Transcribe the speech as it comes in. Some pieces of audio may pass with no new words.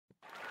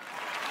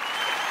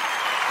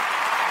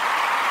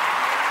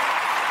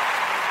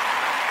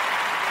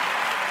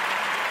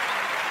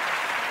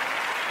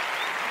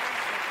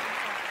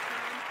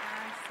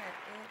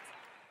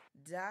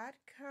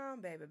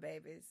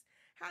babies.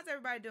 How's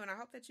everybody doing? I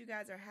hope that you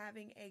guys are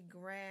having a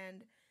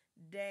grand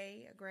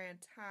day, a grand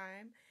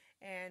time,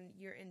 and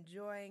you're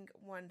enjoying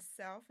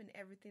oneself and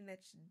everything that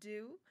you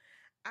do.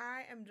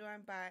 I am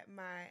joined by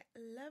my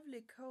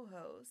lovely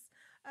co-host,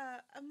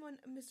 I'm one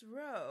Miss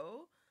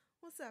Ro.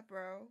 What's up,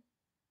 Ro?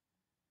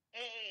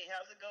 Hey,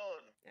 how's it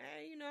going?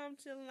 Hey, I'm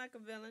chilling like a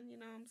villain. You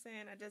know what I'm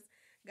saying? I just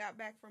got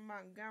back from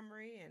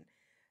Montgomery and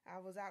I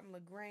was out in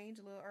LaGrange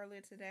a little earlier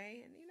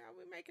today, and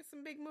we're making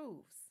some big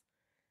moves.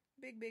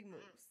 Big Mm,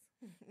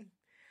 moves.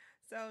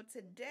 So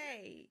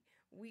today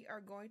we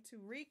are going to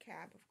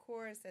recap, of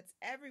course, that's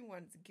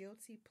everyone's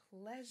guilty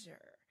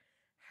pleasure.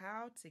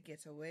 How to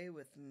get away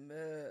with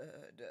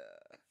murder.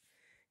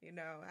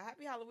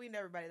 Happy Halloween,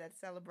 everybody that's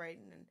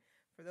celebrating, and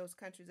for those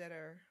countries that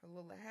are a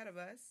little ahead of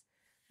us,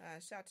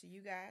 shout to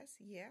you guys.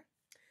 Yeah.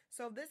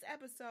 So this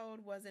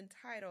episode was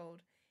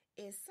entitled,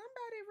 "Is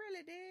Somebody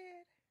Really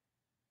Dead?"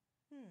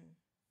 Hmm.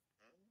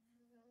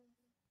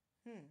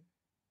 mm, Hmm.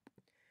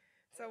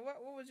 So mm.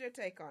 what was your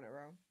take on it,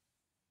 Ro?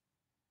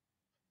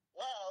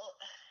 Well,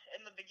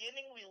 in the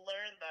beginning, we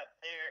learned that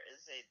there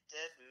is a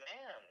dead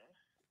man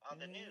on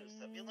the news.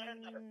 That we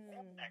learned that a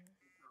man Mm.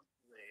 actually passed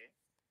away.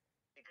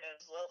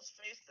 Because, well, let's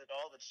face it,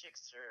 all the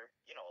chicks are,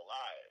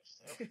 alive.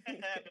 So it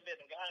had to be a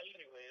guy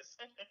anyways.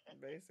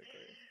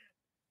 Basically.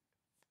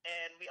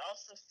 And we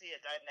also see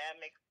a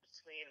dynamic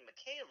between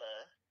Michaela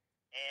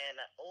and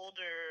an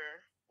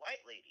older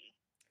white lady.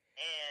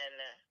 And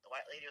the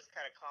white lady was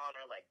kind of calling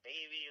her like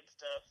baby and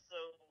stuff. So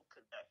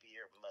could that be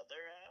your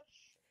mother, Ash?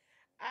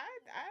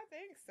 I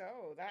think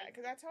so. That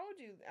because I told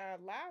you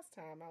last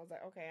time I was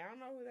like, okay, I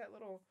don't know who that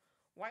little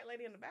white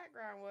lady in the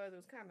background was.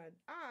 It was kind of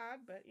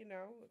odd, but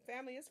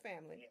family is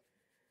family. Yeah.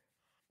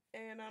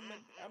 And I'm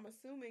Mm-hmm.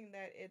 assuming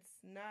that it's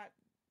not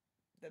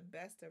the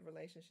best of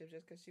relationships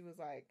just because she was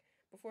like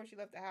before she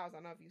left the house. I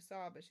don't know if you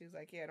saw, but she was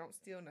like, yeah, don't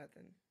steal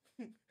nothing.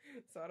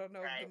 So I don't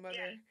know if the Right.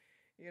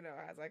 Yeah.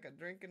 mother, has like a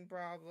drinking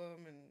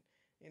problem and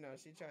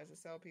she tries to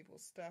sell people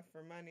stuff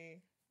for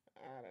money.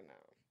 I don't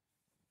know.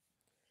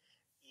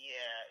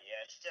 Yeah.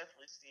 Yeah. She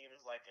definitely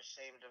seems like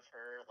ashamed of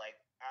her. Like,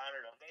 I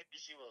don't know. Maybe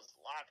she was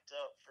locked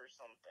up for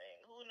something.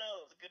 Who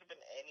knows? It could have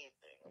been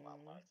anything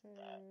along the lines of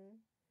that. Hmm.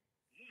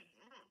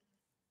 Mm-hmm.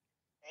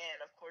 And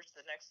of course,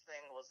 the next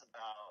thing was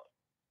about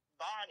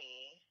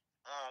Bonnie.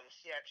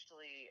 She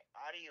actually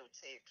audio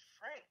taped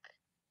Frank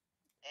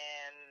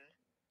and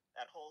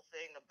that whole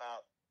thing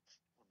about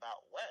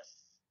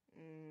Wes.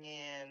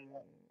 And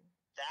Mm.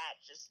 that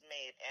just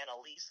made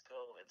Annalise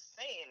go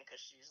insane because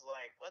she's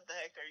like, "What the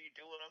heck are you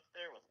doing up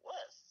there with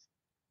Wes?"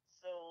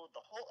 So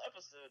the whole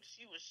episode,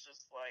 she was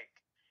just like,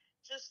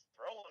 just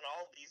throwing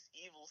all these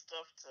evil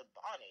stuff to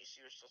Bonnie.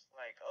 She was just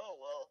like, "Oh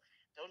well,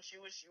 don't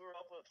you wish you were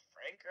up with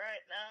Frank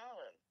right now?"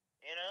 And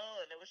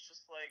and it was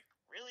just like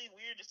really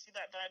weird to see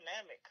that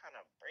dynamic kind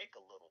of break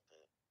a little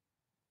bit.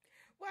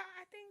 Well,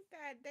 I think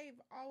that they've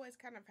always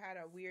kind of had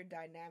a weird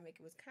dynamic.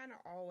 It was kind of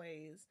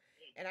always,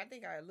 and I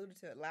think I alluded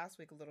to it last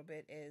week a little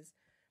bit, is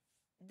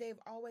they've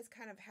always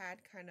kind of had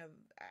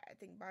I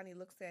think Bonnie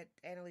looks at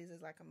Annalise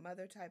as like a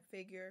mother type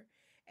figure.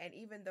 And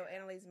even though Yeah,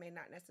 Annalise may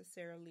not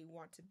necessarily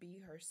want to be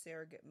her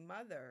surrogate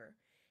mother,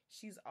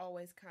 she's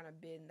always kind of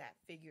been that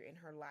figure in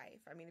her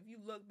life. I mean, if you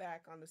look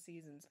back on the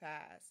seasons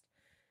past,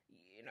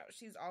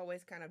 she's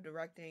always kind of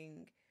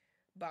directing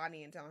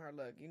Bonnie and telling her,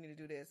 look, you need to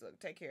do this, look,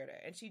 take care of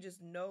that. And she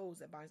just knows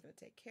that Bonnie's going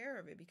to take care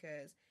of it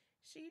because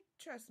she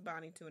trusts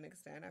Bonnie to an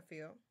extent, I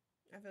feel.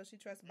 I feel she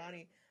trusts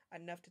Bonnie mm,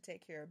 enough to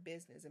take care of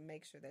business and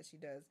make sure that she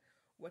does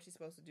what she's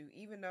supposed to do,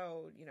 even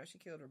though, she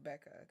killed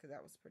Rebecca, because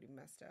that was pretty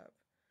messed up.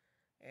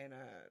 And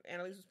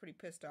Annalise was pretty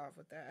pissed off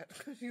with that.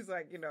 She's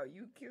like,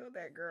 you killed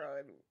that girl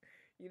and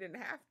you didn't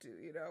have to,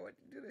 what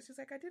do this. She's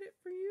like, I did it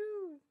for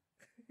you.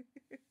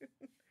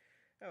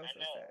 That was I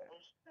so sad.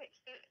 know.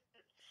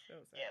 So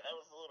Yeah, that sad.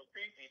 was a little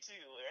creepy too,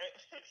 right?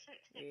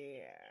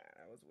 Yeah,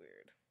 that was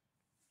weird.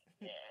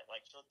 Yeah,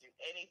 like she'll do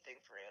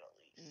anything for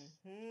Annalise.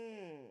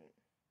 Mm-hmm.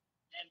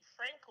 And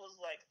Frank was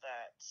like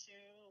that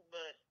too,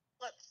 but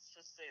let's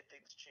just say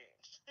things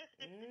changed.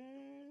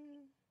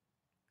 Mm.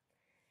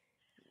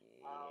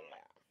 um,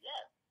 Yeah.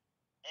 yeah,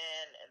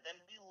 and then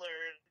we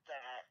learned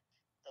that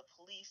the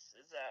police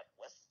is at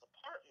Wes's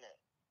apartment,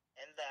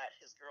 and that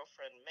his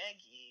girlfriend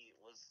Maggie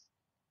was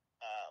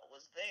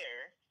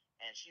there,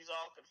 and she's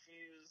all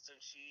confused, and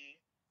she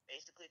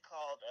basically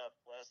called up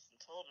Wes and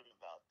told him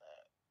about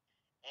that.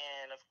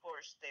 And of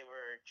course, they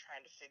were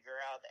trying to figure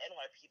out, the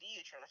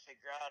NYPD trying to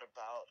figure out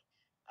about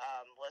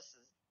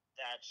Wes's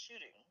dad's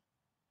shooting.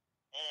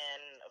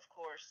 And of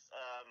course,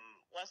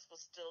 Wes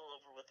was still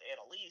over with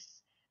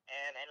Annalise,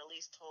 and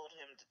Annalise told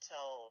him to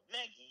tell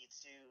Maggie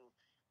to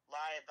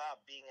lie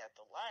about being at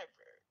the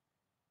library.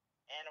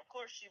 And of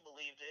course, she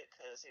believed it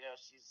because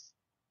she's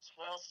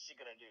what else is she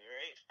gonna do,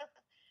 right?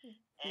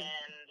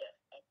 And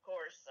of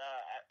course,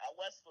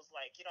 Wes was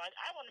like,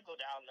 I want to go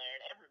down there,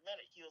 and every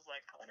minute he was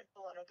like, I want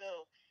to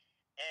go.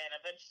 And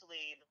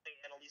eventually, the thing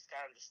Annalise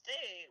got him to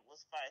stay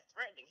was by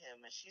threatening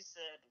him. And she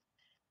said,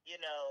 you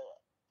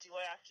know, do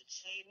I have to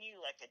chain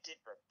you like I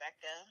did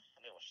Rebecca?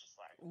 And it was just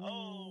like,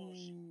 oh,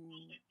 she Ooh.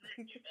 totally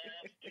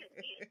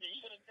You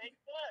gonna take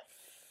that?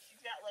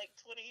 She's got like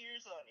 20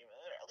 years on you,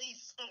 man, or at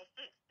least.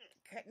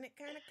 Cutting it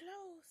kind of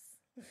close.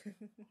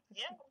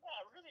 Yeah,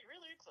 really,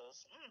 really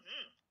close.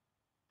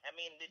 I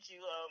mean, did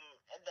you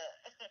and the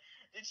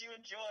did you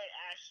enjoy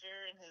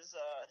Asher and his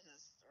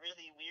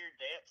really weird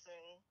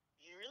dancing?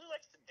 He really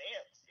likes to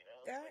dance, you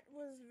know. It's That like,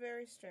 was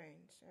very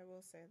strange. I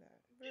will say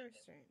that. Very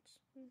strange.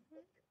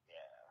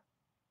 yeah,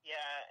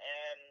 yeah,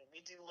 and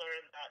we do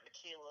learn that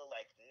Michaela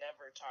like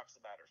never talks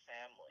about her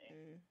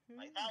family.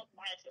 Like that was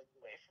my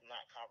takeaway from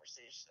that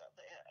conversation that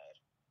they had.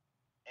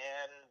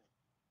 And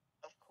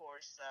of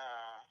course,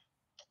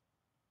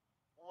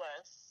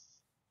 Wes,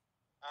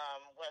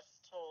 Wes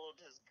told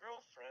his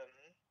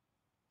girlfriend.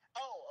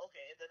 Oh,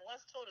 okay. Then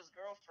Wes told his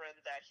girlfriend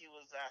that he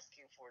was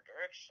asking for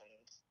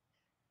directions.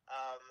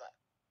 Um,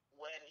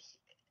 when he,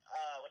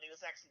 when he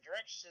was asking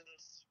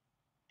directions,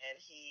 and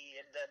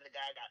then the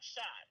guy got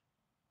shot.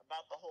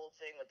 About the whole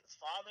thing with his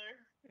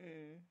father,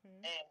 and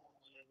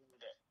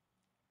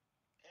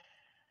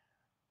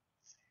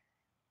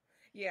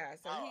yeah.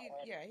 So oh,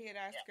 he had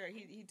asked yeah, her.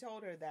 He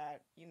told her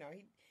that he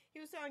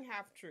was telling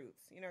half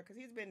truths, because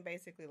he's been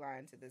basically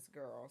lying to this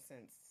girl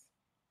since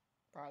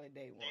probably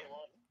day day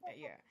one. one.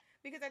 Yeah,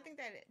 because I think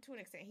that to an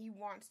extent he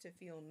wants to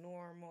feel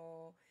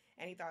normal,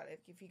 and he thought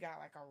if he got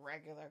like a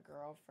regular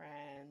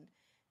girlfriend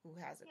who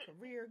has a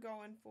career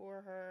going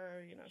for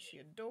her, she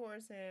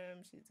adores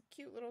him. She's a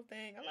cute little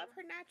thing. I love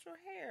her natural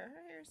hair.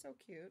 Her hair is so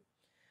cute.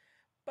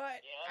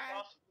 But Yeah,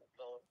 that's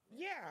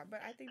awesome.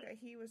 but I think that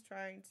he was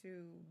trying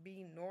to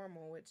be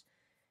normal, which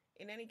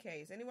in any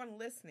case, anyone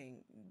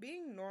listening,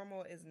 being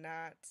normal is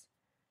not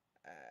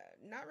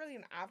really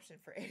an option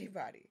for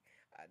anybody.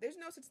 There's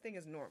no such thing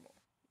as normal.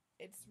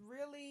 It's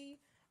really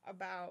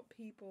about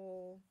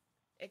people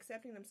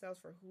accepting themselves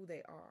for who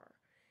they are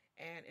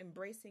and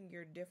embracing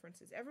your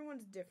differences.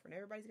 Everyone's different.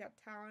 Everybody's got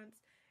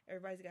talents.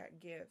 Everybody's got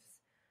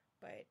gifts.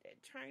 But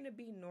trying to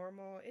be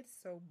normal, it's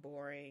so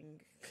boring.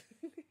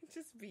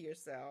 Just be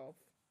yourself.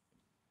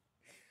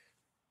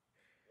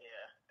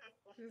 Yeah.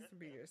 Just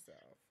be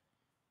yourself.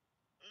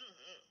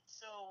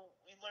 So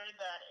we learned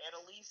that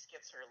Annalise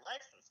gets her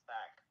license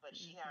back, but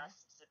she has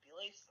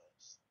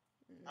stipulations.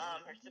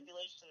 Her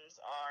stipulations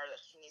are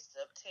that she needs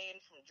to abstain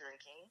from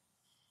drinking.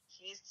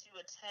 She needs to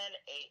attend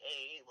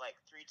AA like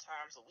 3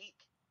 times a week.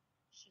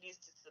 She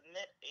needs to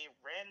submit a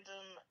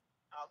random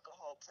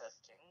alcohol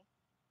testing,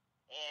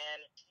 and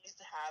she needs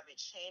to have a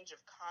change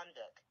of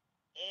conduct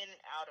in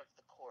and out of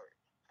the court.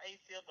 How do you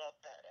feel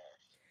about that,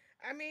 Ash?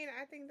 I mean,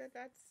 I think that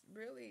that's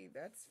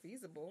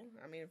feasible.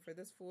 I mean, for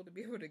this fool to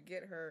be able to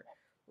get her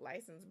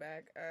license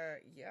back,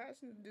 yeah,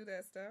 she need to do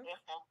that stuff.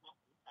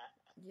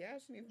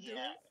 Yeah, she need to do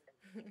Yeah.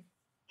 it.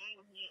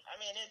 I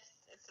mean,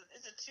 it's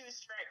a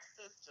 2-strike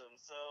system,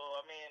 so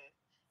I mean.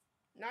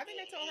 No, I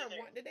think they told her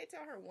one. Did they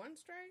tell her one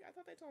strike? I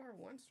thought they told her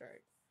one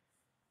strike.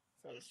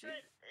 So one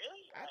strike?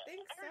 Really? I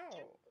think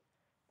so.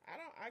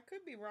 I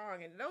could be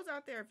wrong. And those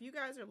out there, if you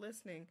guys are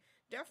listening,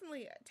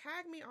 definitely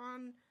tag me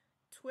on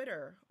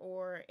Twitter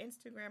or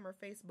Instagram or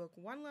Facebook.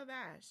 One Love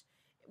Ash.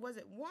 Was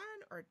it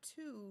 1 or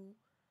 2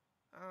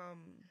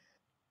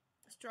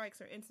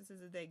 strikes or instances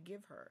that they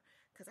give her?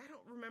 Because I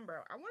don't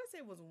remember. I want to say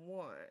it was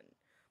 1,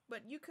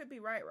 but you could be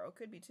right, Ro. It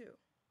could be 2.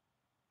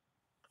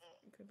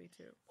 It could be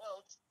 2.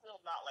 Well, it's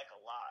still not like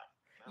a lot.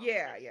 No?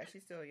 Yeah.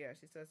 She still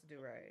has to do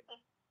right.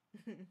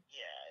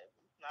 Yeah,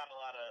 not a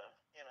lot of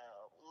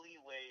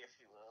leeway, if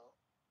you will.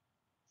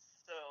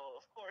 So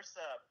of course,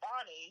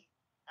 Bonnie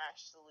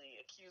actually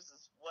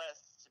accuses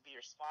Wes to be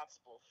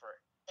responsible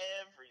for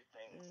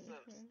everything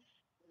since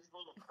his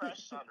little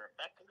crush on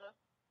Rebecca.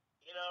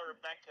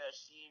 Rebecca,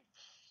 she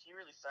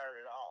really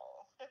started it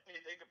all. When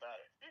you think about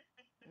it.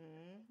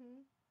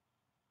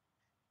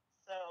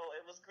 So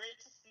it was great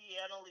to see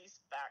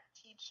Annalise back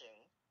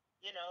teaching.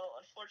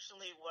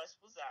 Unfortunately, Wes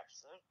was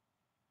absent.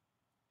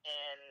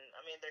 And,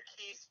 I mean, their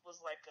case was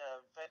like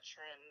a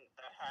veteran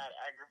that had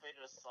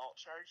aggravated assault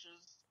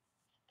charges.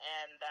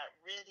 And that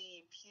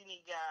really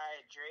puny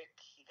guy, Drake,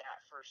 he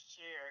got first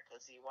chair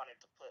because he wanted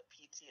to put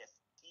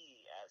PTSD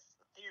as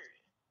the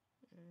theory.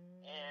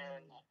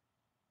 And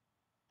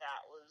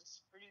that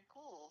was pretty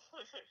cool.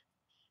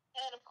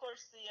 And, of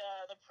course,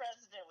 the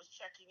president was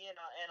checking in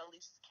on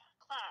Annalise's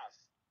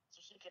class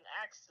so she can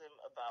ask her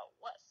about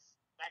Wes.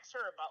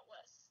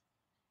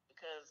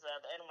 Because the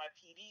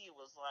NYPD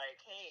was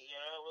like, hey,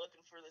 we're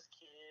looking for this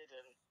kid,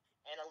 and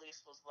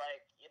Annalise was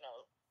like,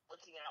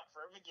 looking out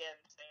for him again,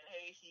 saying,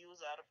 hey, he was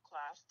out of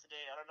class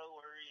today, I don't know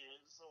where he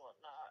is, and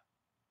whatnot.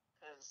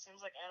 Because it seems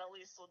like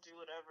Annalise will do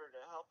whatever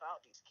to help out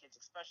these kids,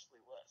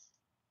 especially Wes.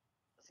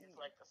 Because he's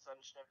like the son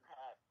she never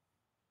had.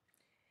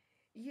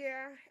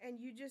 Yeah, and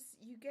you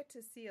get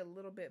to see a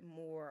little bit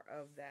more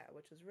of that,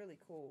 which was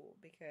really cool,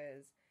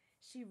 because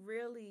she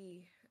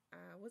really,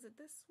 was it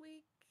this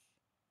week?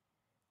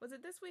 Was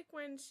it this week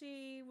when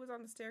she was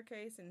on the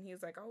staircase and he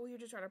was like, oh, you're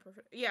just trying to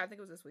yeah, I think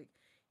it was this week.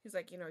 He was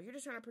like, you're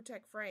just trying to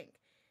protect Frank.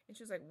 And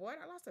she was like, what?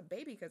 I lost a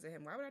baby because of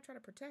him. Why would I try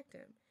to protect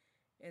him?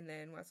 And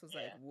then Wes was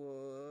like,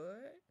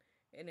 what?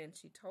 And then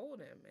she told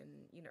him,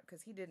 and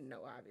because he didn't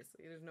know,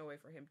 obviously, there's no way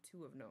for him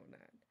to have known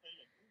that.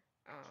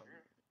 Um,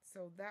 True. so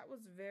that was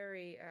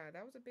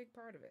that was a big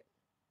part of it.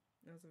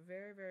 That was a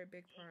very, very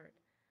big part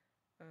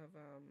of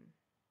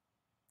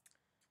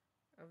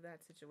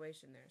that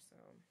situation there. So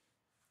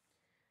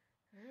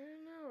I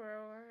don't know,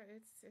 bro.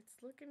 It's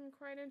looking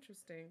quite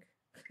interesting.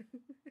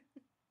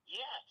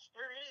 Yeah,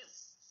 sure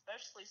is.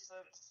 Especially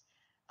since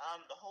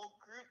the whole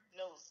group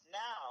knows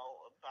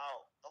now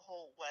about the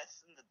whole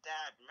Wes and the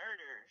dad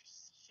murder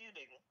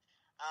shooting.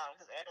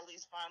 Because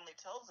Annalise finally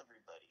tells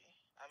everybody.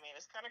 I mean,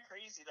 it's kind of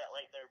crazy that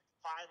like they're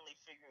finally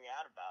figuring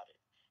out about it.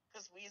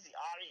 Because we as the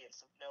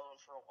audience have known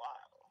for a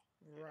while.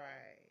 You know.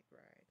 Right,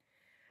 right.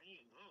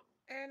 Mm-hmm.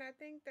 And I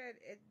think that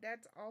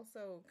that's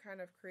also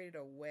kind of created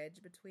a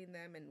wedge between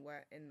them and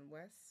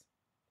Wes,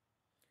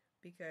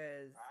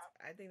 because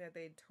I think that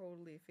they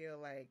totally feel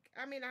like,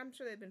 I mean, I'm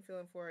sure they've been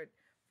feeling for it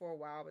for a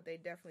while, but they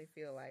definitely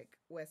feel like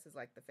Wes is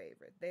like the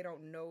favorite. They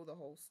don't know the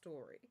whole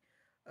story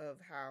of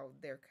how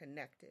they're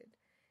connected.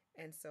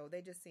 And so they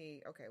just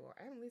see, okay, well,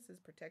 Annalise is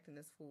protecting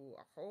this fool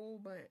a whole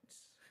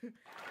bunch. you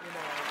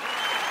know.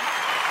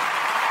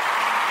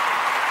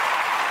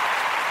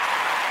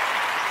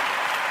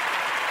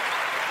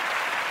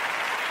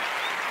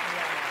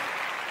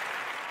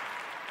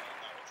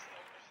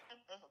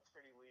 That was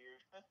pretty weird.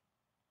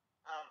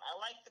 I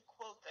like the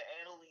quote that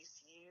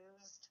Annalise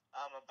used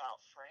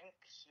about Frank.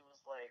 She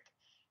was like,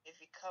 "If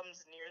he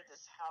comes near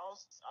this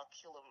house, I'll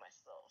kill him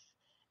myself."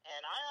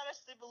 And I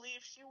honestly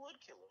believe she would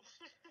kill him.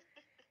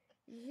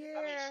 I mean,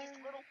 Yeah. she's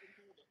a little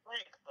compared to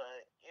Frank,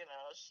 but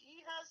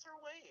she has her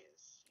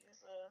ways.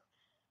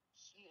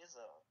 She is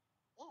a,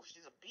 ooh,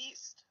 she's a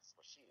beast. That's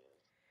what she is.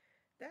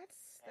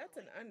 That's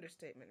an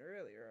understatement,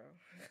 really, bro.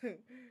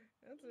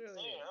 That's really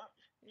it. Yeah.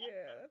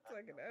 Yeah, that's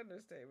like an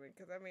understatement.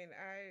 Because I mean,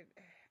 I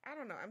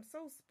don't know. I'm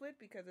so split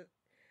because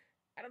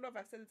I don't know if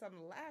I said this on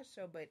the last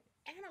show, but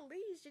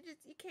Annalise,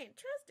 you can't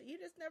trust her. You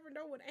just never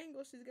know what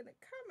angle she's gonna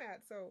come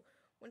at. So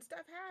when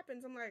stuff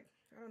happens, I'm like,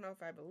 I don't know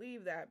if I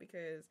believe that,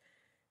 because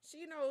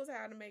she knows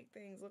how to make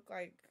things look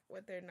like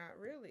what they're not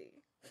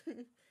really.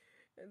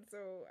 And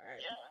so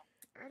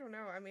Yeah. I don't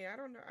know. I mean, I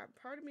don't know.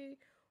 Part of me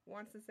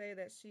wants to say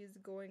that she's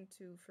going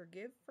to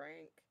forgive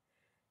Frank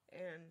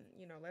and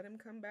let him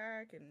come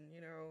back, and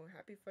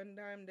happy fun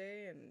time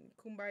day and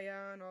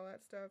kumbaya and all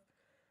that stuff.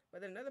 But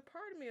then another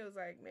part of me was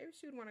like, maybe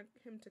she would want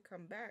him to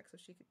come back so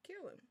she could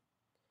kill him.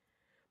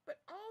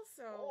 But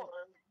also,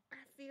 Or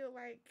I feel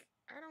like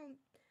I don't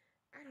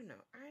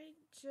know. I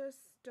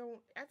just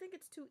don't. I think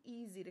it's too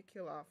easy to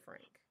kill off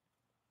Frank.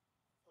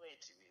 way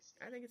too easy.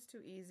 I think it's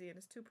too easy and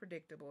it's too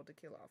predictable to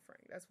kill off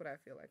Frank. That's what I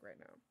feel like right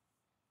now.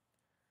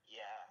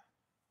 Yeah.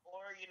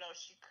 Or,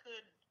 she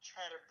could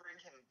try to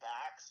bring him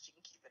back so she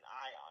can keep an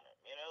eye on him.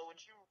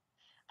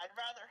 I'd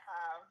rather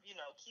have,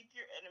 keep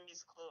your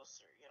enemies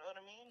closer. You know what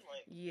I mean?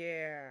 Like,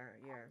 Yeah,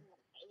 yeah.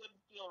 I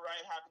wouldn't feel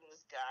right having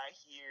this guy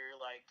here,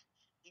 like,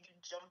 he can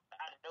jump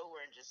out of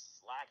nowhere and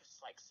just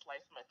slice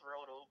my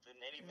throat open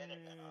any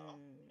minute now.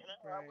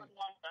 I Right. wouldn't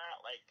want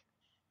that, like,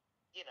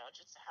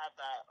 just to have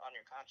that on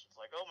your conscience.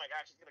 Like, oh my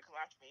gosh, he's gonna come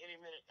after me any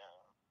minute now.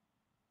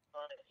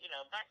 But,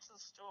 back to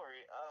the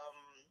story.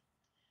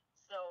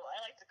 So I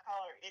like to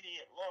call her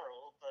Idiot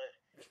Laurel, but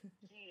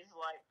she's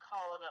like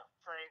calling up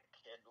Frank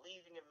and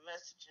leaving him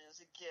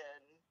messages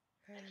again,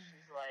 and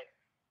she's like,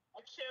 "I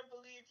can't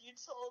believe you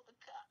told the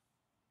cop.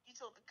 You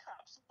told the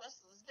cops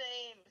Wes's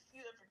name. If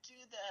you ever do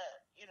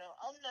that,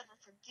 I'll never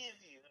forgive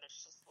you." And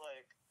it's just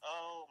like,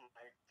 oh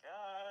my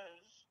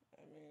gosh,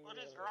 I mean, what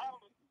is really.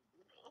 wrong with you?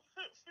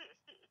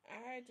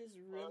 I just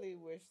But really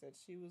wish that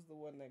she was the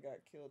one that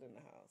got killed in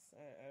the house.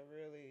 I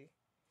really,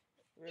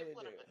 it really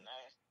would do. have been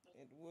nice.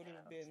 It would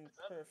have been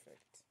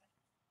perfect.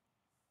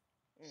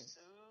 Mm.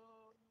 So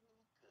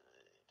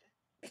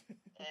good.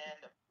 And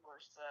of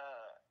course,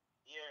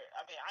 I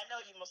mean, I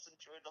know you must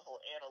enjoy the whole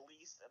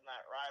Annalise and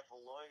that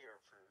rival lawyer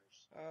of hers.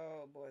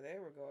 Oh boy,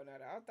 they were going at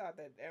it. I thought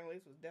that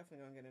Annalise was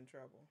definitely gonna get in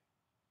trouble.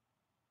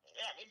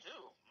 Yeah, me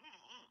too.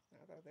 Mm-hmm.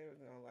 I thought they were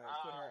gonna like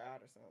put her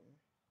out or something.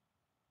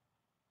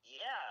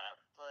 Yeah,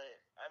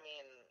 but I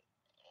mean,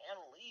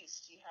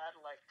 Annalise, she had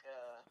like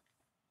a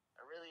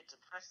really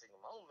depressing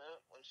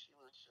moment when she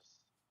was just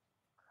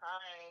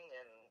crying,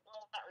 and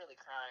well, not really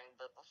crying,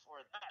 but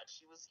before that,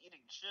 she was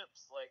eating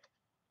chips like,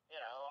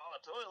 on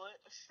the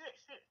toilet.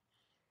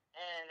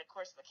 And of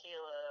course,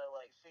 Michaela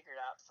like figured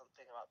out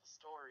something about the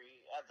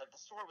story, that the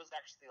story was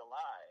actually a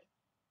lie,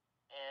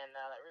 and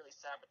that really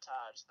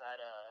sabotaged that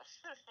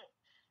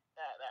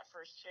that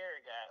first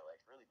chair guy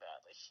like really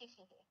badly.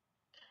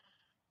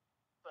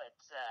 But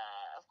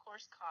of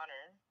course,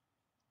 Connor,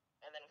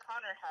 and then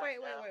Connor had Wait,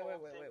 wait, the wait, wait,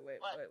 whole wait, thing. wait,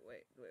 wait, What? wait,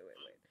 wait, wait, wait,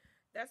 wait.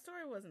 That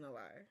story wasn't a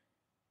lie.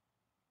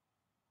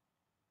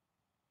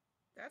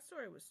 That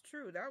story was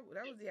true. That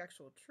was the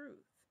actual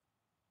truth.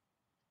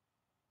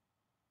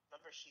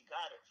 Remember, she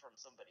got it from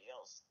somebody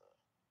else, though.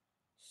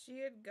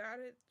 She had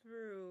got it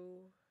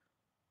through.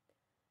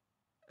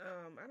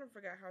 I don't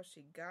forget how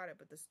she got it,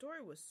 but the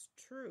story was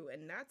true,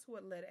 and that's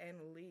what led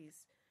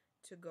Annalise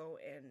to go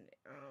and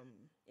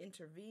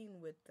intervene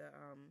with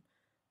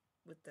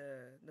with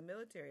the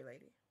military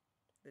lady,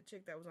 the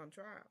chick that was on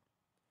trial.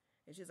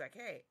 And she's like,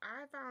 "Hey,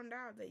 I found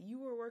out that you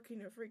were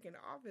working a freaking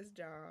office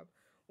job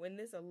when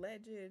this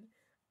alleged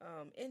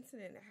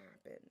incident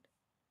happened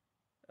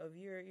of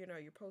your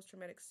post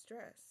traumatic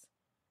stress."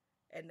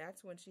 And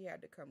that's when she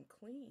had to come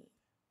clean.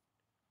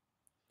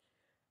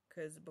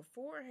 Because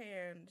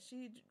beforehand,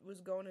 she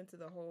was going into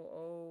the whole,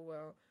 oh,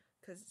 well,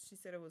 because she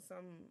said it was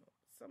uh,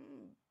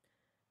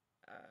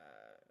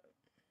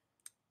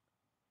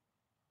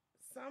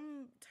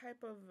 some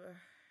type of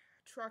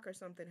truck or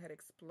something had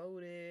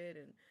exploded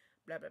and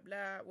blah, blah,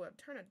 blah. Well, it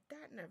turned out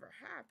that never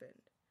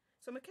happened.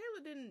 So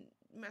Michaela didn't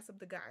mess up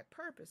the guy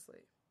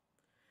purposely.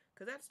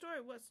 Because that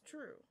story was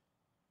true.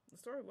 The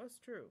story was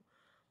true.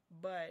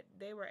 But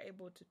they were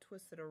able to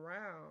twist it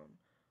around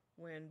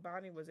when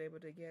Bonnie was able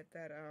to get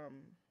that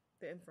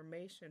the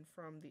information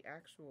from the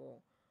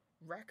actual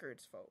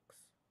records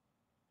folks.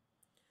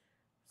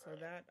 So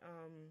that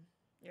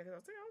yeah,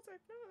 because I was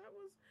like,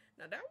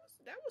 no, that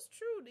was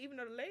true. Even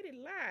though the lady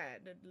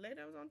lied, the lady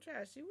that was on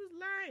trial, she was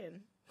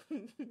lying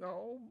a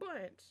whole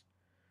bunch.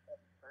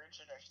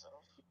 Virgin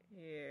herself.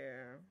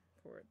 Yeah,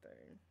 poor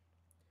thing.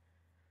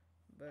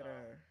 But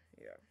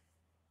yeah.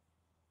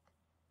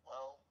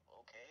 Well,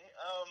 okay.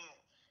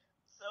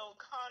 So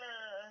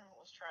Connor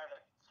was trying to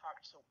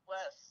talk to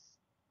Wes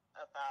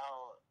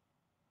about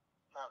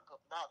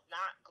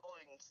not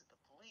going to the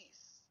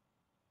police.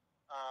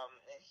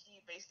 And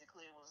he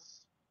basically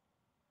was.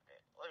 Okay,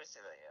 let me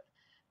say that again.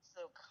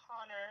 So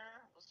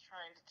Connor was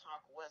trying to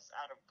talk Wes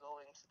out of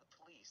going to the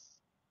police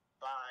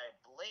by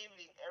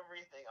blaming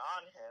everything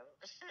on him,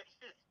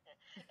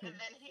 and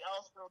then he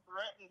also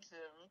threatened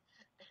him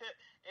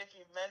if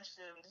he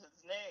mentioned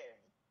his name.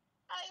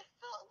 I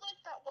felt like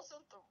that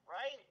wasn't the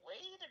right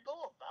way to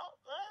go about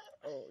that.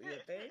 Oh,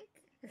 you think?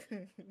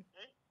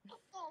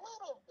 Just a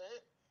little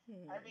bit.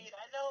 I mean,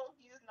 I know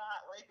he's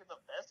not like in the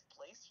best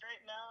place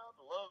right now.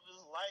 The love of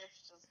his life,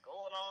 just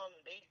going on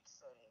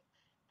dates and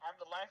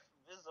having a life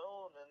of his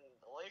own and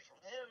away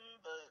from him.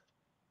 But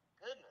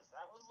goodness,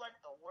 that was like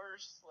the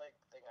worst like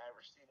thing I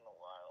ever seen in a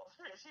while.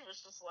 He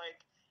was just like,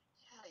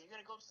 "Yeah, you're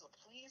gonna go to the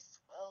police?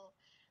 Well,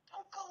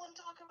 don't go and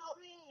talk about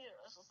me."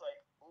 I was just like,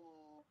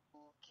 "Ooh,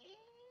 okay."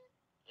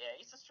 Yeah,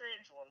 he's a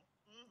strange one.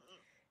 Mm-hmm.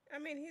 I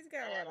mean, he's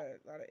got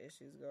a lot of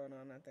issues going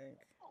on, I think.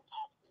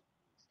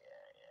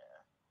 Yeah.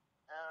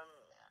 Um,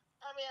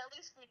 I mean, at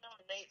least we know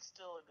Nate's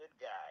still a good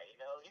guy. You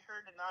know, he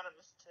heard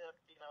anonymous tip.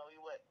 You know, he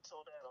went and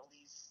told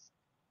Annalise.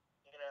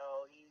 You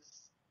know,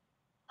 he's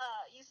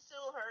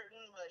still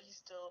hurting, but he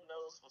still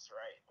knows what's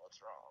right and what's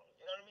wrong.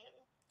 You know what I mean?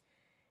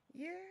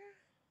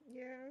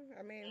 Yeah.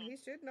 I mean, he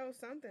should know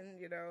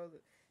something,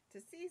 to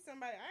see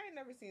somebody. I ain't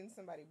never seen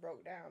somebody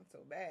broke down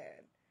so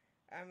bad.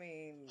 I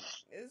mean,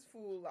 this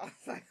fool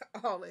lost like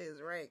all of his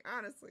rank.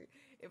 Honestly,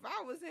 if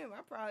I was him,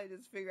 I'd probably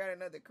just figure out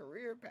another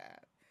career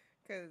path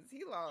because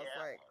he lost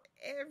like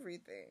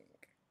everything.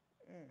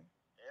 Everything.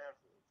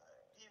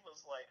 He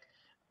was like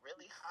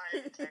really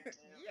high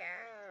detective.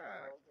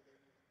 Yeah.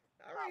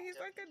 I mean, he's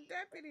like a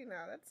deputy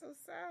now. That's so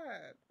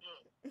sad.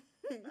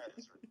 That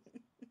is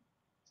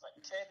it's like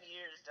 10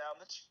 years down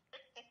the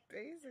track.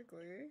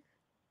 Basically.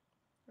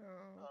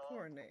 Oh,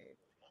 poor Nate.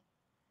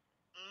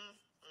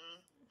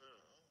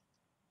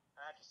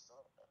 I just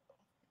don't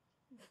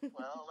know.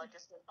 Well, like I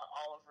said,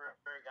 Oliver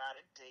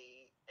got a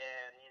date,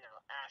 and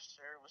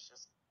Asher was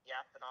just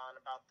yapping on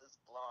about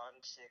this blonde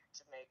chick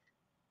to make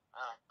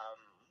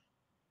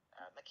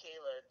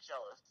Michaela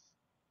jealous.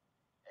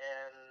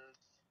 And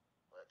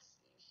let's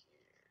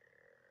see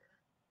here,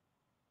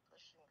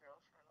 pushing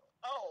girlfriend.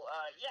 Oh,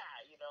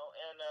 yeah,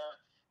 and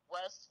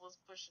Wes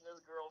was pushing his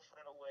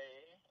girlfriend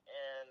away,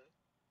 and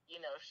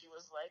she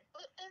was like,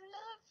 "But I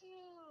love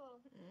you,"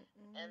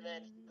 and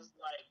then he was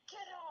like,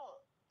 "Get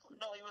out."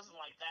 No, he wasn't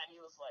like that. He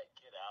was like,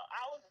 "Get out."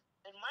 I was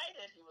in my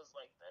head. He was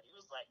like that. He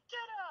was like,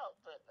 "Get out,"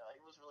 but no,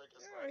 he was really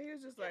just like, he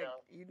was just like,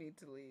 "You need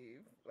to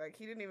leave." Like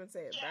he didn't even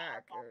say it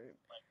back, or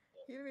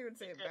he didn't even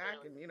say it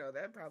back, and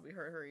that probably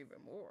hurt her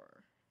even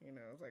more.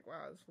 It's like,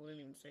 wow, this fool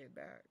didn't even say it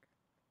back.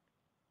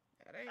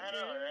 That ain't I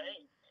know, good.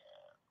 Right?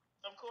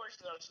 Yeah. Of course,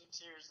 she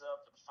tears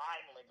up and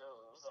finally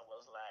goes. I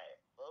was like,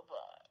 bye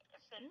bye.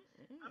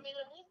 I mean,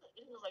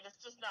 it was like, it's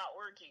just not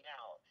working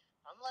out.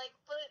 I'm like,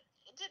 but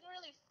it didn't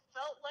really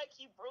felt like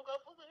he broke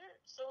up with her.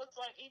 So it's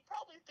like, he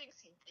probably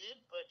thinks he did,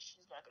 but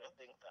she's not going to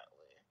think that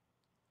way.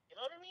 You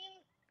know what I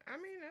mean? I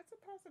mean, that's a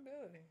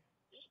possibility.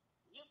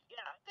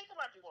 Yeah, I think it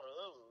might be one of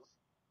those.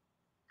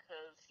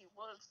 Because he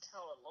was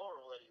telling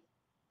Laurel that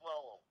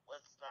well,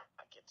 let's not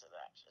get to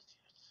that just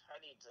yet. I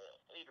need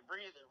to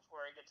breathe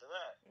before I get to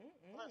that.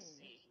 Let's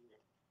see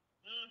here.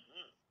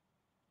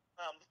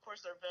 Of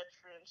course, our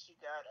veteran, she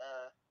got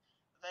a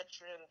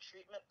veteran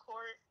treatment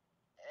court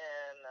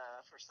and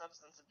for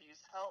substance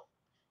abuse help.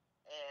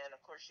 And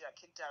of course, she got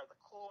kicked out of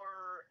the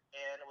court,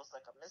 and it was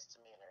like a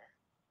misdemeanor.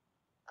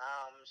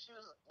 She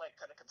was like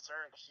kind of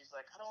concerned because she's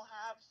like, I don't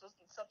have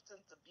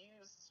substance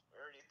abuse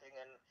or anything,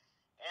 and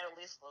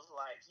Annalise was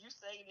like, "You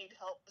say you need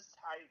help. This is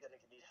how you're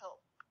gonna need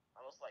help."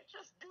 I was like,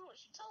 "Just do what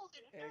she tells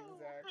you to do."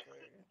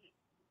 Exactly.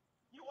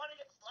 You want to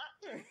get slapped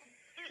too?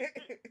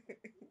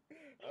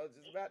 I was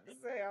just about to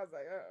say, I was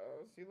like,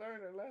 uh-oh, she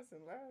learned her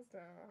lesson last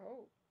time, I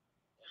hope.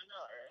 I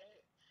know,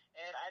 right?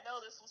 And I know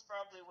this was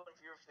probably one of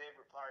your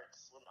favorite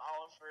parts when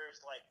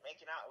Oliver's like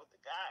making out with the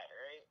guy,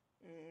 right?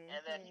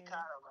 And then Mm-hmm.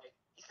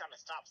 he kind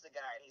of stops the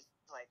guy and he's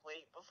like,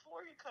 "Wait,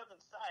 before you come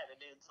inside." The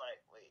dude's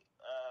like, "Wait,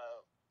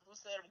 who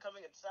said I'm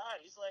coming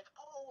inside?" He's like,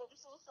 "Oh, I'm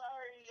so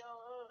sorry."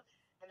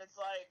 And it's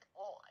like,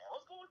 well, what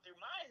was going through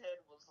my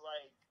head was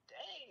like,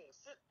 dang.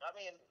 I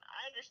mean,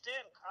 I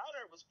understand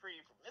Connor was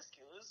pretty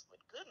promiscuous, but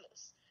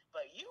goodness.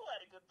 But you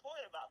had a good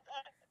point about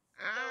that.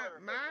 Tell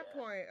everybody My that.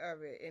 point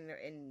of it, and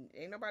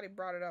ain't nobody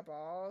brought it up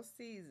all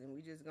season.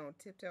 We just gonna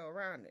tiptoe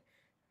around it.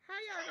 How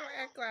y'all gonna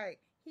act like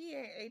he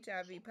ain't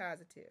HIV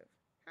positive?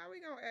 How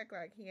we gonna act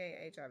like he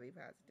ain't HIV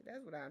positive?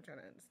 That's what I'm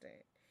trying to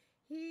understand.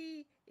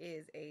 He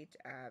is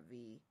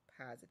HIV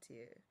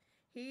positive.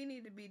 He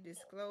need to be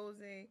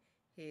disclosing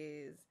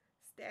his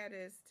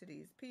status to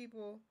these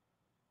people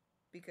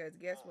because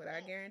guess what?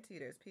 I guarantee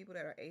there's people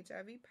that are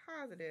HIV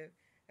positive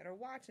that are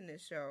watching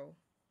this show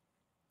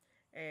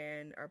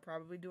and are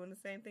probably doing the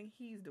same thing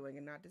he's doing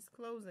and not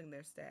disclosing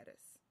their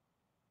status.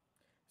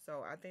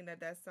 So I think that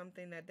that's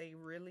something that they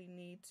really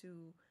need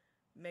to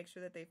make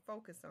sure that they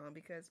focus on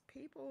because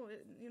people,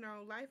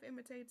 life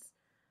imitates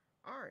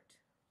art.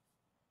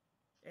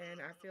 And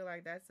I feel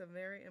like that's a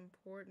very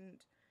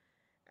important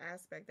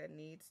aspect that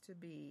needs to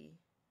be,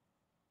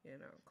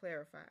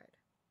 clarified.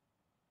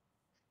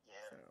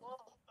 Yeah. So,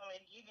 Well, I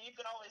mean, you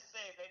can always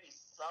say maybe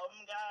some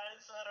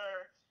guys that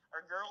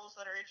are girls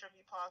that are HIV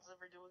positive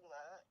are doing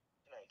that.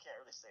 You can't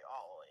really say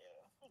all.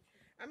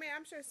 I mean,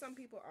 I'm sure some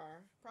people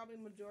are. Probably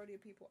majority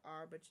of people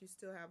are, but you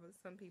still have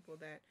some people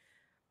that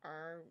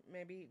are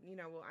maybe,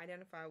 will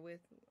identify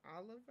with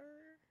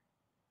Oliver.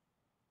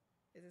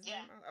 Is his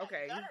Yeah, name? you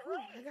Okay. got it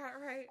Whew, I right. got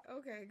it right.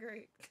 Okay,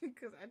 great.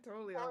 Because I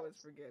totally always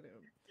forget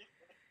him.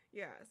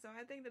 Yeah, so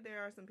I think that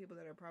there are some people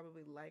that are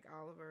probably like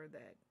Oliver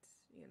that,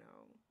 you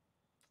know,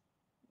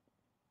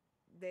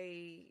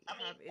 they I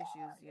mean, have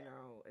issues, yeah,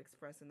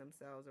 expressing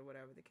themselves or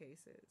whatever the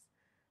case is.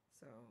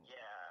 So,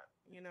 yeah.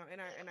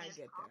 and I He's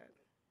get that.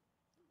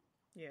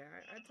 Yeah,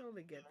 I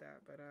totally get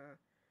that. But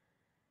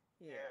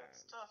yeah, yeah,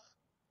 it's tough.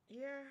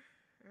 yeah,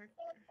 I,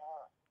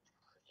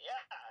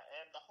 Yeah,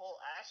 and the whole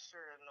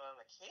Asher and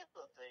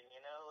Michaela thing,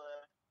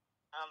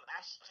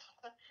 Asher,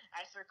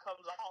 Asher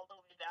comes all the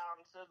way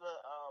down to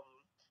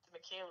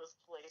Michaela's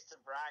place to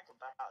brag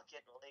about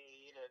getting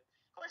laid, and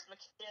of course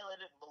Michaela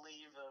didn't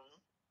believe him.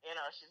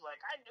 She's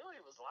like, I knew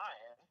he was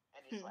lying,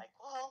 and he's like,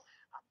 well,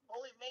 I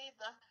only made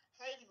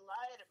he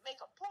lie to make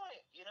a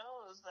point. It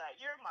was like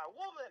you're my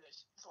woman, and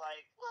she's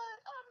like, what?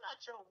 I'm not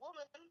your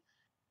woman,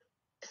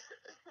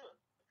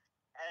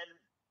 and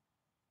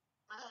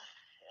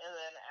and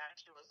then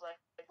Ashley was like,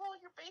 "Well,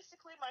 you're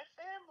basically my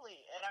family."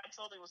 And I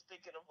totally was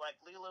thinking of like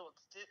Lilo and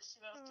Stitch.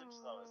 Stitch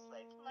is always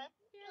like, oh, "My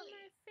you're family,"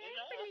 my you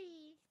know.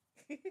 family.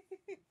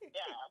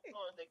 Yeah, I was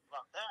totally thinking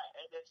about that.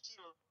 And then she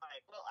was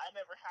like, "Well, I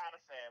never had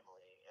a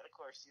family." And of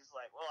course, she's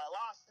like, "Well, I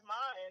lost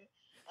mine."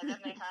 And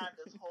then they had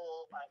this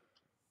whole like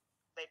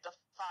they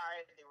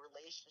define the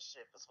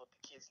relationship is what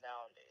the kids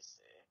nowadays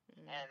say.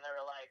 Mm. And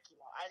they're like,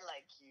 I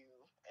like you.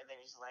 And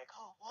then he's like,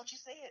 oh, why don't you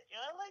say it?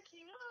 I like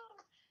you.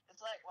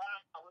 It's like,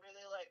 wow, what are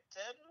they like,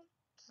 10?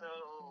 So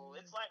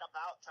it's Mm. like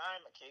about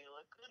time,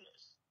 Michaela.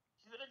 Goodness.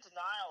 She's been in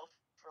denial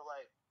for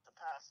like the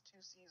past 2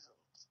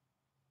 seasons.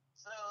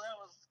 So that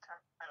was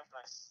kind of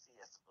nice to see,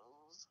 I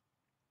suppose.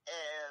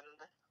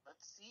 And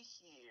let's see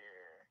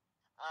here.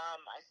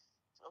 I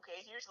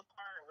okay. Here's the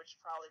part which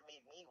probably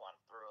made me want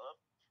to throw up.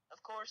 Of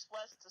course,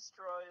 Wes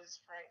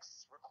destroys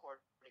Frank's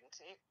recording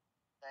tape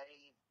that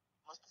he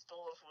must have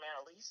stolen from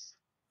Annalise,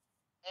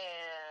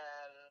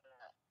 and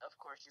of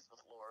course she's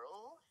with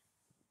Laurel.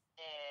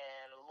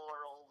 And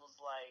Laurel was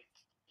like,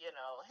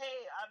 hey,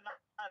 I'm not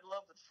in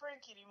love with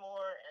Frank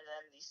anymore. And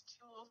then these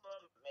two of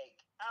them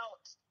make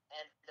out,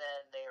 and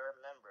then they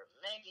remember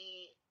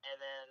Maggie, and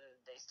then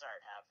they start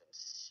having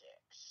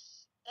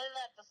sex. And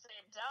at the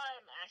same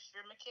time,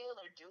 Asher and Michaela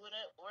are doing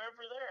it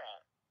wherever they're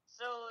at.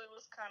 So it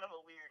was kind of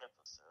a weird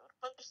episode.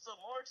 But there's still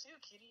more too,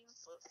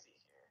 kiddies. Let's see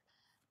here.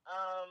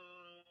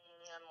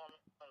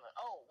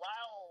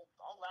 While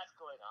all that's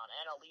going on,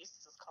 Annalise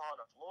is calling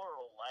up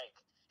Laurel like,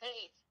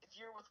 "Hey, if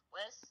you're with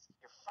Wes,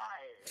 you're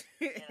fired."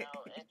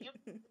 And you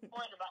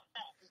point about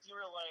that because you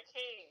were like,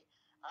 "Hey,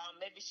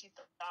 maybe she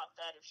thought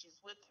that if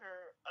she's with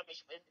her, I mean,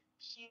 if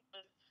she's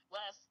with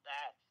Wes,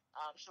 that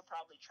she'll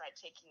probably try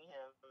taking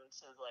him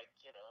to like,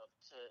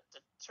 to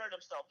turn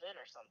himself in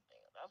or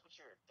something." That's what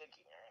you were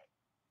thinking, right?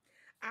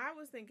 I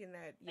was thinking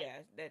that, And, yeah,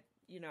 that,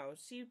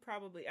 she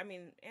probably, I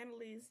mean,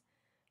 Annalise,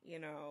 you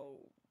know,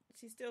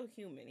 she's still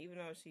human, even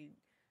though she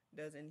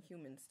does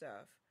inhuman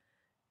stuff.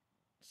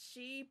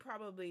 She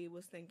probably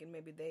was thinking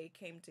maybe they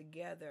came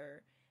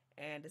together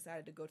and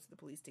decided to go to the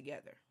police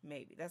together.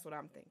 Maybe. That's what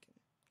I'm thinking.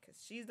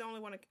 Because she's the only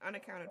one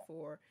unaccounted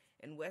for,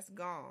 and Wes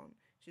gone.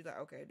 She's like,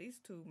 okay, these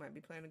two might be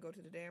planning to go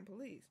to the damn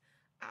police.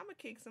 I'm going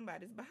to kick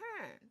somebody's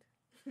behind.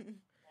 I'm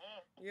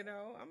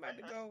about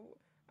to go.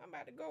 I'm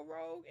about to go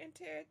rogue and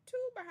tear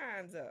two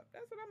behinds up.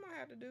 That's what I'm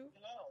gonna have to do.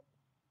 No.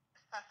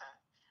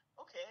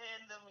 Okay,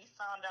 and then we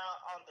found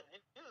out on the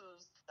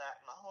news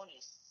that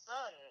Mahoney's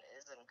son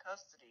is in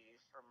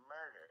custody for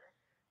murder.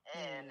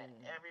 And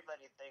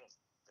everybody thinks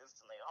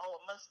instantly,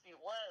 oh, it must be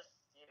Wes,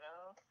 you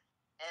know?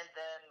 And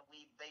then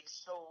they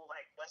show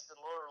like Wes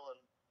and Laurel in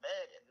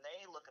bed, and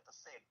they look at the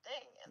same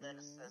thing, and then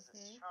it says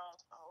it's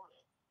Charles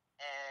Mahoney.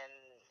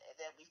 And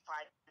then we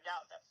find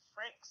out that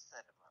Frank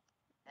set him up.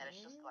 And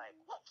it's just like,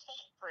 what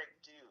can't Frank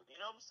do? You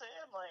know what I'm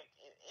saying? Like,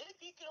 if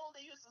he can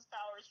only use his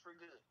powers for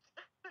good.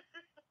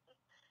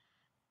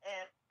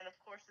 And of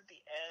course, at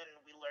the end,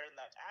 we learn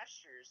that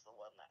Asher is the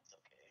one that's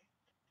okay.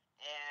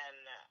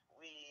 And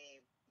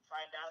we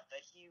find out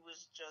that he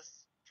was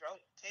just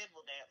drunk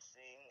table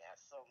dancing at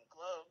some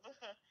club,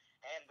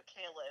 and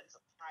Michaela ends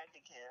up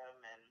finding him,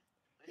 and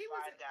we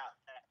find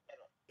out that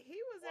he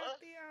was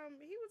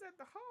at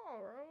the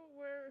hall, bro,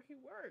 where he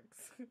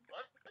works.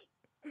 What?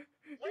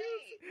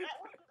 Wait, that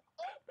was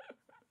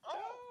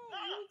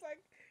no,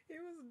 he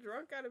was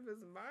drunk out of his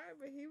mind,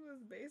 but he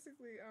was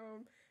basically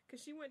because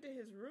she went to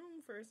his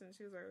room first, and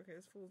she was like, okay,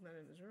 this fool's not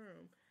in his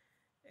room,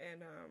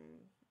 and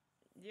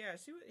yeah,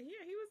 he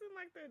was in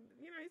like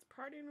he's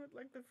partying with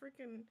like the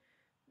freaking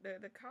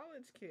the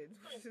college kids,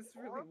 which is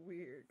really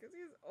weird because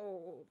he's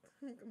old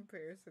in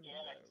comparison to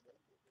them.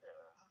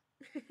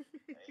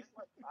 He's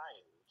like my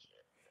age.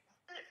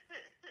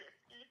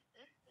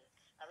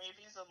 I mean, if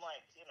he's in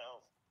like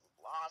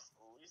law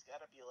school, he's got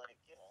to be like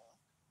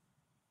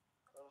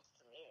close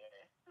to me.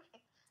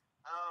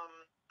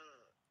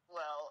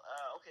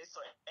 Okay,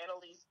 so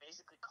Annalise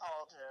basically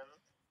called him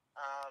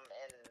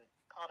and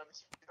called him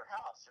to her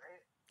house,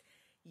 right?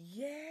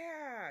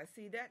 Yeah,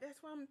 see that's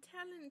what I'm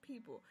telling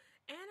people.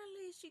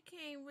 Annalise, she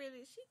can't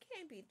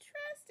be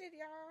trusted,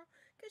 y'all,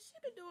 because she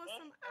been doing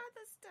some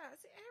other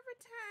stuff. See, every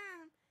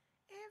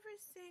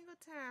single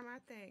time I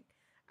think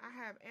I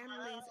have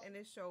Annalise in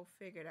this show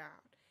figured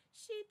out,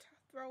 she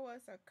throw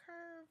us a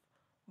curve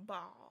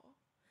ball.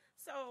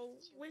 So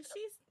when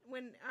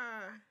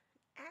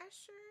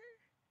Asher,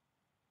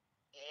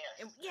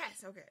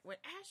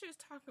 when Asher's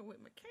talking with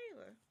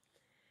Michaela,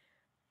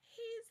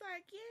 he's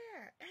like,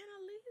 yeah,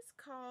 Annalise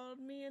called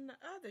me and the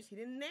others. He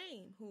didn't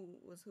name who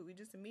was who. He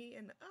just me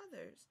and the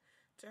others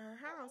to her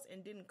house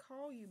and didn't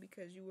call you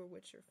because you were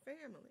with your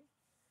family.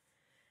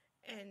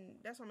 And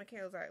that's why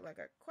Michaela's like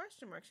a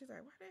question mark. She's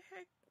like, why the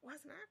heck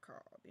wasn't I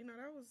called?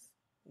 That was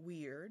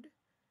weird.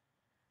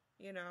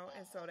 And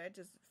so that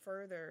just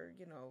further,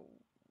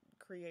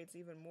 creates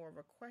even more of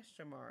a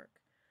question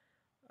mark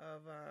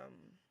of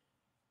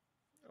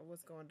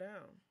what's going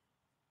down.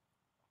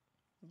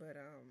 But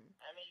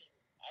I mean,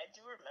 I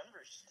do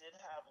remember she did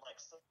have like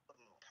some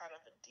kind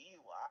of a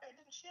DUI.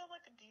 Didn't she have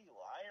like a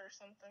DUI or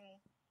something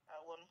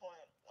at one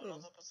point? One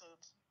of those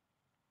episodes?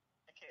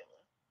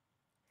 Michaela.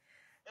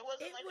 It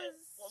wasn't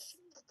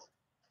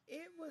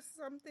it was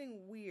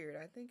something weird.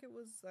 I think it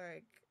was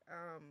like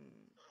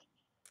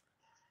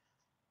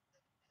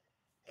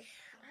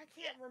I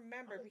can't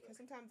remember because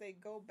sometimes they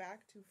go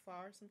back too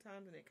far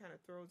sometimes and it kind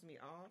of throws me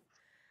off.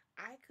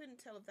 I couldn't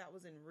tell if that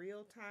was in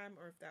real time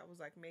or if that was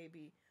like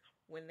maybe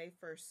when they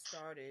first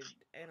started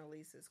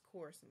Annalise's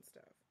course and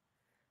stuff.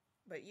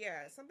 But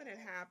yeah, something had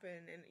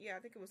happened, and yeah,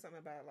 I think it was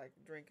something about like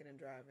drinking and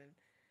driving,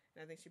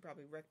 and I think she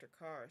probably wrecked her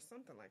car or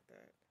something like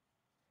that.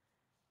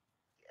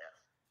 Yeah.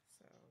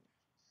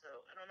 So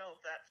I don't know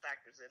if that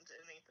factors into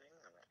anything.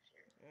 I'm not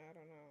sure. I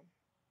don't know.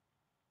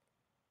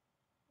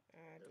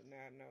 I do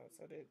not know.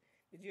 So did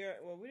you?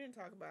 Well, we didn't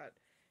talk about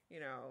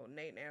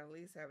Nate and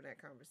Annalise having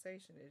that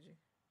conversation, did you?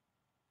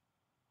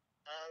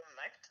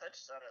 I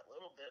touched on it a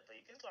little bit, but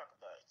you can talk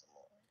about it some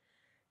more.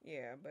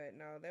 Yeah, but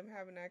no, them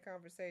having that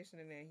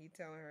conversation, and then he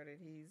telling her that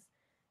he's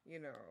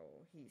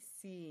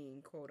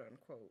seeing, quote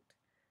unquote,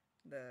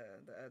 the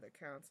other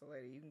council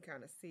lady. You can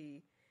kind of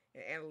see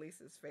in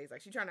Annalise's face, like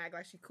she trying to act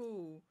like she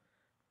cool,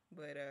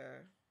 but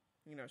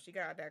she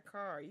got out that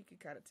car. You could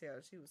kind of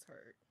tell she was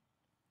hurt.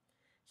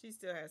 She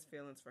still has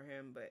feelings for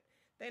him, but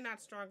they're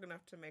not strong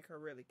enough to make her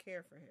really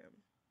care for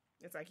him.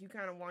 It's like you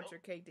kind of want your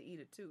cake to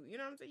eat it too.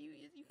 You know what I'm saying?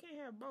 You can't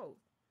have both.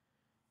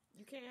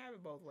 You can't have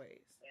it both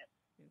ways. Yeah.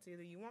 It's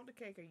either you want the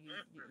cake or you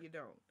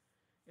don't.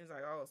 It's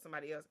like, oh,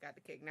 somebody else got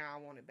the cake. Now I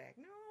want it back.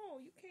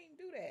 No, you can't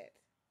do that.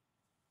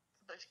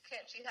 But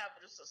can't she have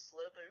just a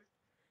slither?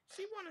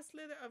 She want a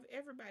slither of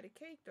everybody's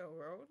cake though,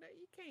 bro.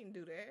 You can't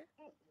do that.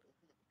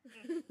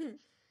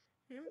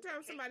 Every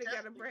time somebody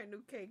got a brand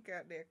new cake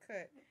out there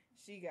cut,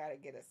 she got to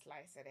get a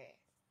slice of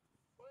that.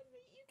 Well,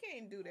 you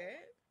can't do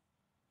that.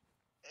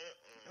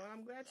 Well,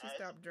 I'm glad she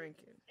stopped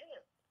drinking.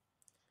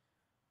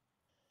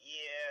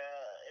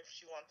 Yeah, if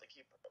she wants to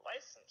keep her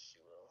license,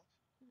 she will.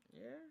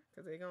 Yeah,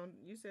 because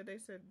they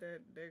said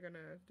that they're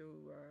gonna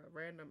do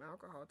random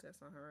alcohol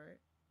tests on her,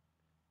 right?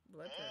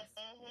 Blood tests.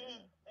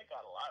 Yeah. They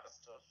got a lot of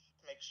stuff to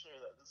make sure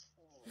that this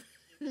fool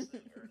keeps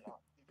it or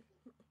not.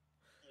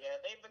 Yeah,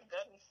 they've been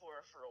gunning for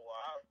her for a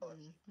while.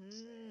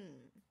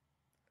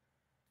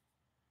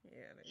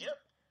 Yeah. Yep.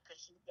 Because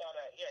she got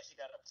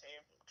to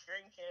abstain from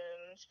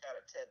drinking. She got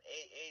to attend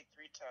AA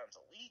 3 times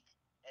a week.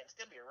 and it's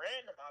gonna be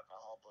random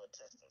alcohol blood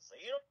testing, so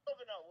you don't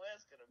even know where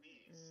it's gonna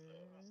be. So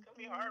it's gonna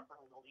be hard for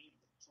him to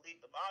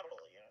leave the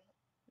bottle, you know.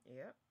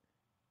 Yep.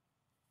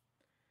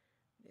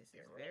 This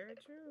is very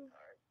true.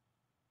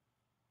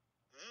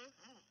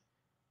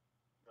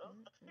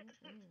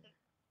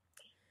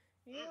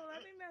 I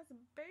think that's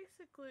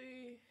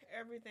basically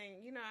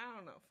everything. I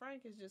don't know.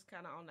 Frank is just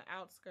kind of on the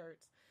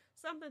outskirts.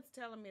 Something's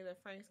telling me that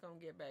Frank's going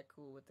to get back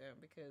cool with them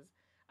because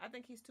I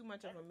think he's too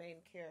much of a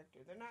main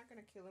character. They're not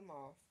going to kill him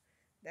off.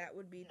 That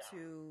would be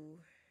too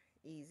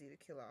easy to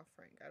kill off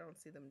Frank. I don't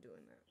see them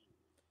doing that.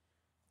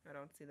 I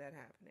don't see that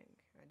happening.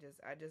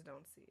 I just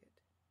don't see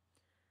it.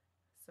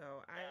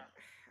 So I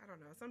don't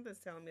know. Something's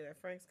telling me that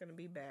Frank's going to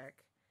be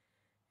back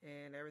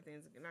and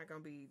everything's not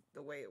going to be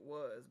the way it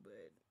was,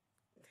 but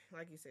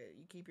like you said,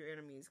 you keep your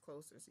enemies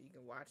closer so you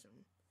can watch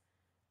them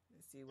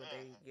and see what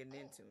they getting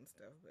into and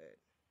stuff.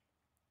 But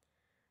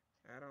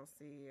I don't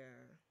see. I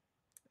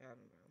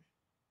don't know.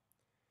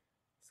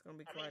 It's gonna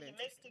be quite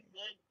interesting.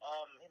 He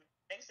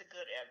makes a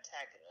good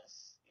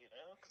antagonist,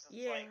 because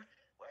it's like,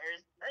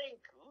 where's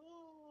Frank?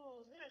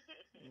 Ooh. But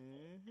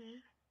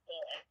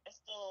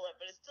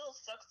it still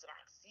sucks to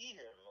not see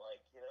him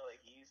like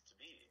he used to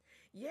be.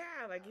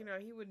 Yeah,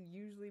 he wouldn't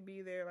usually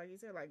be there, like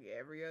you said, like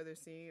every other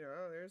scene.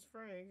 Oh, there's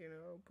Frank,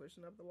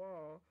 pushing up the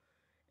wall.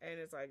 And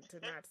it's like to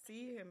not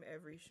see him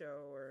every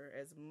show or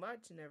as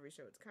much in every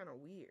show, it's kind of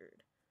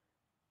weird.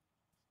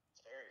 It's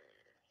very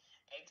weird.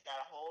 And he's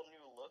got a whole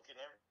new look and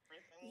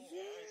everything.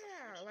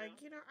 Yeah, I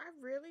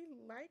really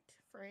liked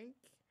Frank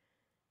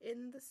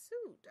in the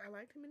suit. I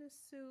liked him in his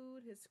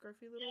suit, his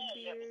scruffy little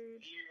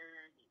beard.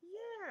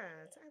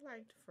 Yes, I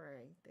liked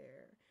Frank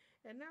there.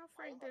 And now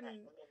Frank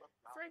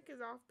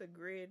is off the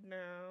grid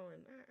now,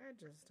 and I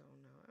just don't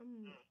know.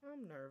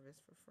 I'm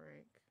nervous for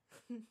Frank.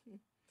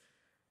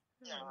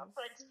 No,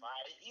 Frank's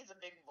fine. He's a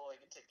big boy.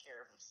 He can take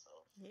care of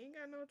himself. He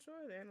ain't got no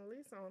choice.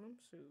 Annalise on him.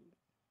 Shoot.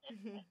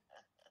 Oh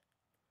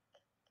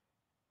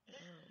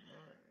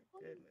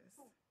my goodness.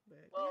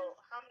 But,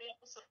 how many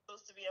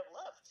episodes do we have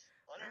left?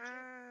 1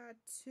 or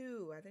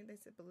 2? 2. I think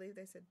believe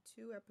they said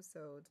 2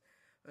 episodes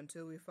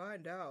until we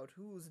find out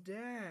who's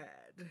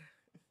dad.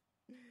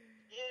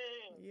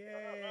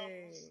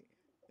 Yay!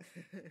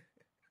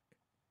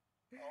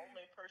 The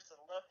only person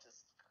left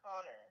is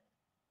Connor.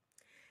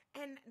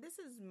 And this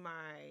is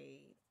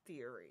my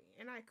theory,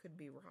 and I could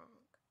be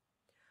wrong,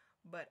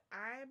 but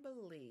I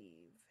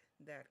believe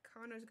that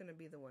Connor's going to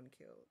be the one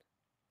killed.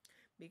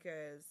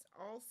 Because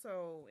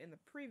also in the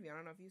preview, I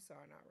don't know if you saw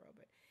it or not, Ro,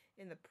 but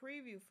in the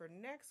preview for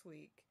next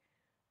week,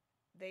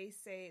 they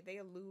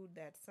allude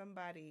that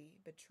somebody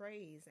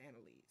betrays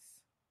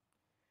Annalise.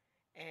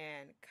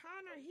 And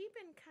Connor, he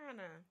been kind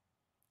of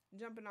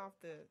jumping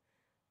off the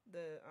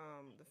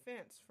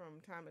fence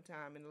from time to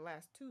time in the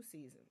last 2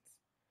 seasons.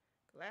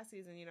 Last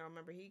season, I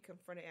remember he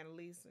confronted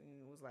Annalise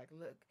and was like,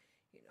 look,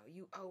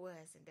 you owe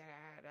us and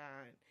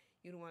da-da-da, and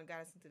you the one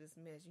got us into this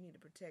mess. You need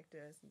to protect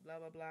us and blah,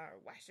 blah, blah,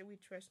 or why should we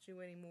trust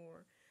you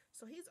anymore?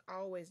 So he's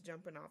always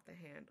jumping off the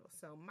handle.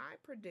 So my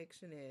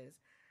prediction is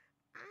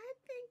I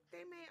think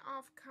they may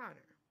off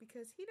Connor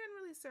because he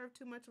doesn't really serve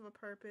too much of a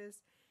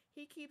purpose.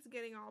 He keeps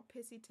getting all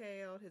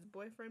pissy-tailed. His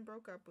boyfriend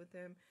broke up with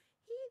him.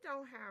 He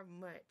don't have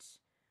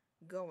much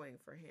going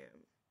for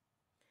him.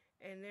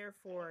 And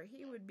therefore,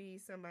 he would be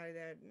somebody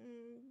that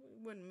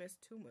wouldn't miss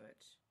too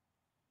much.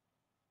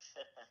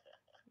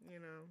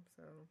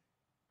 So.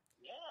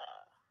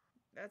 Yeah.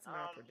 That's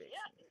my prediction.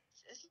 Yeah,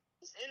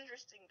 it's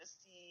interesting to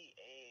see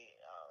a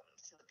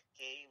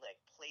gay,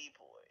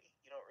 playboy.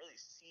 You don't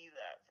really see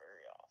that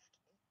very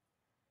often.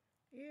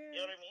 Yeah. You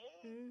know what I mean?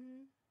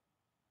 Mm-hmm.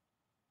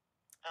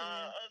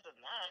 Other than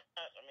that,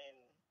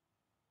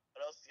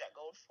 what else he got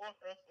going for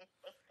him?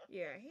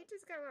 Yeah, he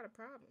just got a lot of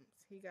problems.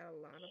 He got a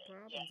lot of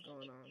problems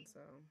going on,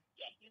 so.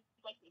 Yeah, he's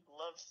like a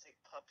lovesick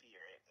puppy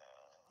right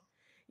now.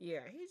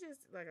 Yeah, he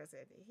just, like I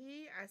said,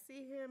 I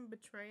see him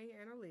betraying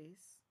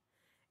Annalise,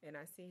 and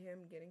I see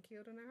him getting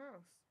killed in the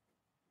house.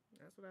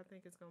 That's what I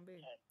think it's going to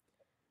be.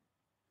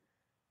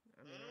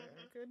 I mean,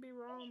 I could be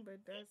wrong,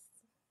 but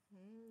that's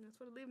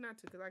what it leaves not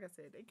to, because like I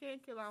said, they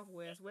can't kill off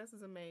Wes. Wes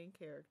is a main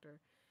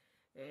character.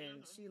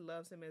 And she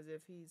loves him as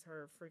if he's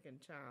her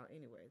freaking child.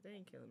 Anyway, they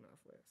ain't killing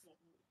off Wes.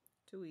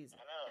 Too easy.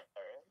 I know.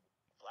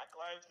 Black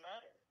lives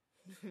matter.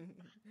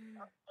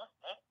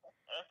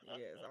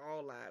 Yes,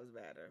 all lives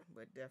matter.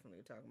 But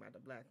definitely talking about the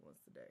black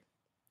ones today.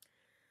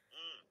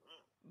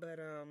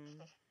 But,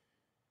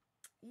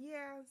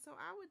 yeah, so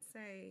I'd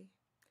say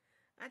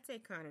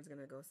Connor's going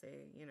to go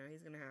say,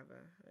 he's going to have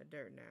a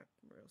dirt nap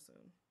real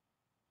soon.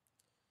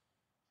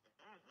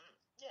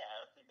 Yeah,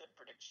 that's a good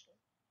prediction.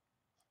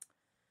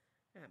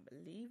 I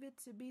believe it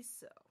to be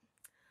so.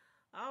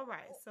 All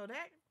right, so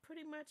that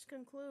pretty much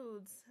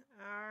concludes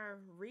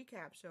our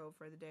recap show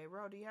for the day.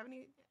 Ro, do you have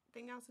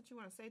anything else that you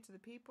want to say to the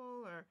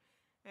people, or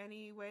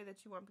any way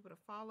that you want people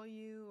to follow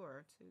you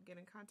or to get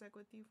in contact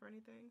with you for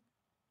anything?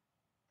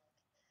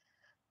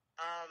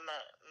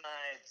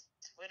 My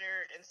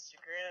Twitter,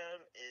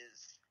 Instagram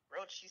is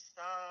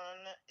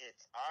Rochi-san.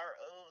 It's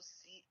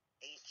ROCHIE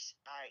 _.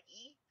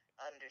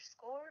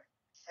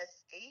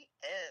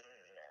 San.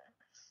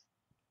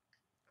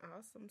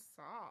 Awesome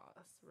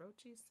sauce.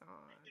 Rochi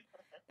San.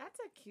 That's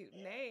a cute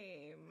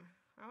name.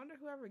 I wonder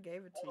whoever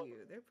gave it to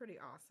you. They're pretty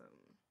awesome.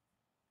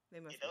 They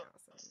must be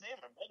awesome. Say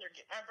my brother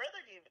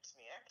gave it to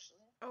me,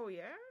 actually. Oh,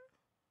 yeah?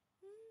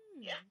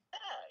 Yeah,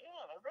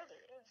 my brother,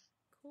 yeah.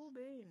 Cool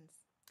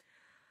beans.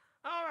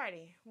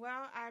 Alrighty.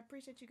 Well, I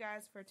appreciate you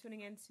guys for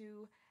tuning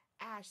into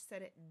Ash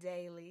Said It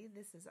Daily.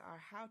 This is our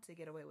How to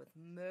Get Away with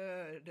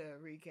Murder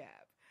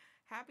recap.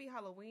 Happy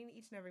Halloween,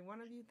 each and every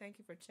one of you. Thank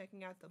you for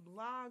checking out the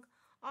blog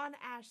on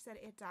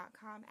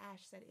ashsaidit.com,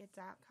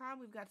 ashsaidit.com.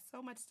 We've got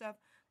so much stuff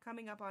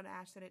coming up on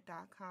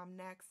ashsaidit.com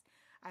next.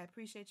 I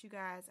appreciate you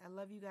guys. I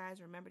love you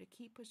guys. Remember to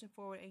keep pushing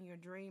forward in your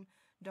dream.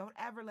 Don't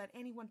ever let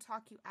anyone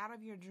talk you out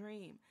of your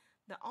dream.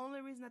 The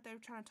only reason that they're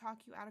trying to talk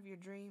you out of your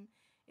dream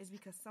is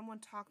because someone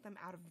talked them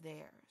out of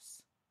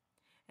theirs.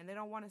 And they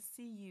don't want to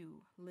see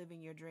you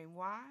living your dream.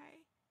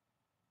 Why?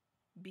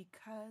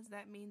 Because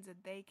that means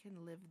that they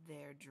can live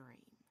their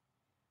dream.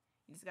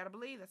 You just got to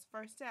believe. That's the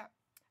first step.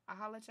 I'll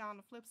holler at y'all on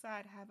the flip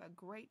side. Have a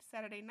great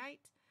Saturday night.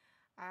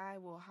 I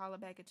will holler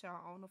back at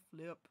y'all on the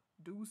flip.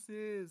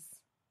 Deuces.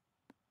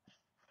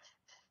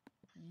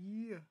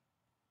 Yeah.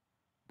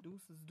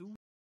 Deuces.